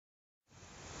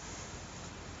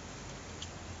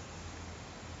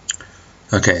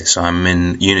Okay, so I'm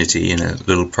in Unity in a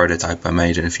little prototype I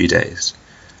made in a few days,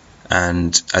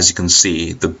 and as you can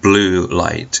see, the blue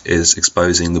light is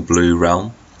exposing the blue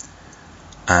realm,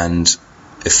 and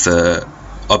if the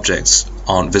objects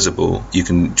aren't visible, you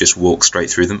can just walk straight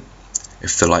through them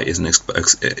if the light isn't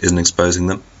exposing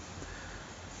them.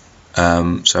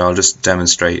 So I'll just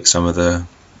demonstrate some of the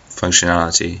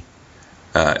functionality.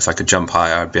 If I could jump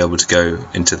higher, I'd be able to go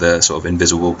into the sort of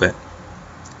invisible bit.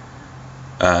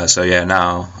 So yeah,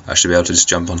 now I should be able to just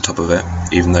jump on top of it,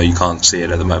 even though you can't see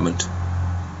it at the moment.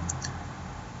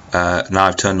 Now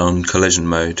I've turned on collision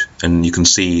mode, and you can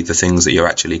see the things that you're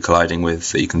actually colliding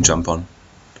with that you can jump on.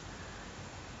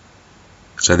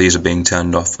 So these are being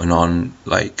turned off and on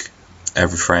like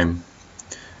every frame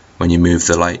when you move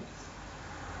the light.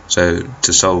 So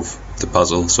to solve the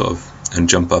puzzle sort of and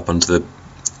jump up onto the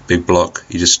big block,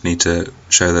 you just need to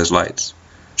show those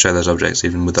objects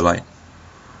even with the light.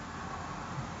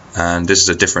 And this is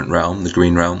a different realm, the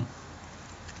green realm,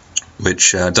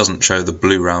 which doesn't show the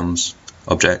blue realm's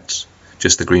objects,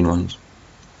 just the green ones.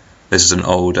 This is an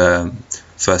old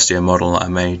first year model that I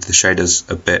made. The shader's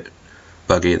a bit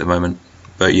buggy at the moment,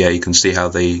 but yeah, you can see how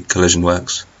the collision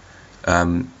works.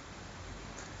 You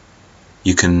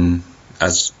can,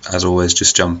 as always,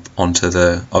 just jump onto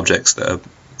the objects that are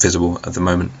visible at the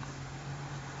moment.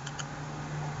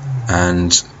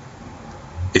 And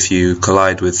if you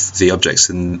collide with the objects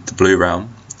in the blue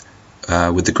realm,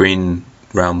 with the green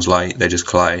realm's light, they just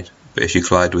collide. But if you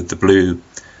collide with the blue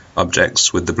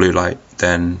objects with the blue light,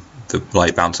 then the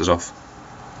light bounces off.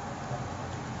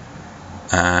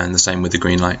 And the same with the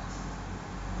green light,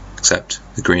 except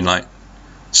the green light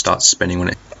starts spinning when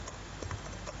it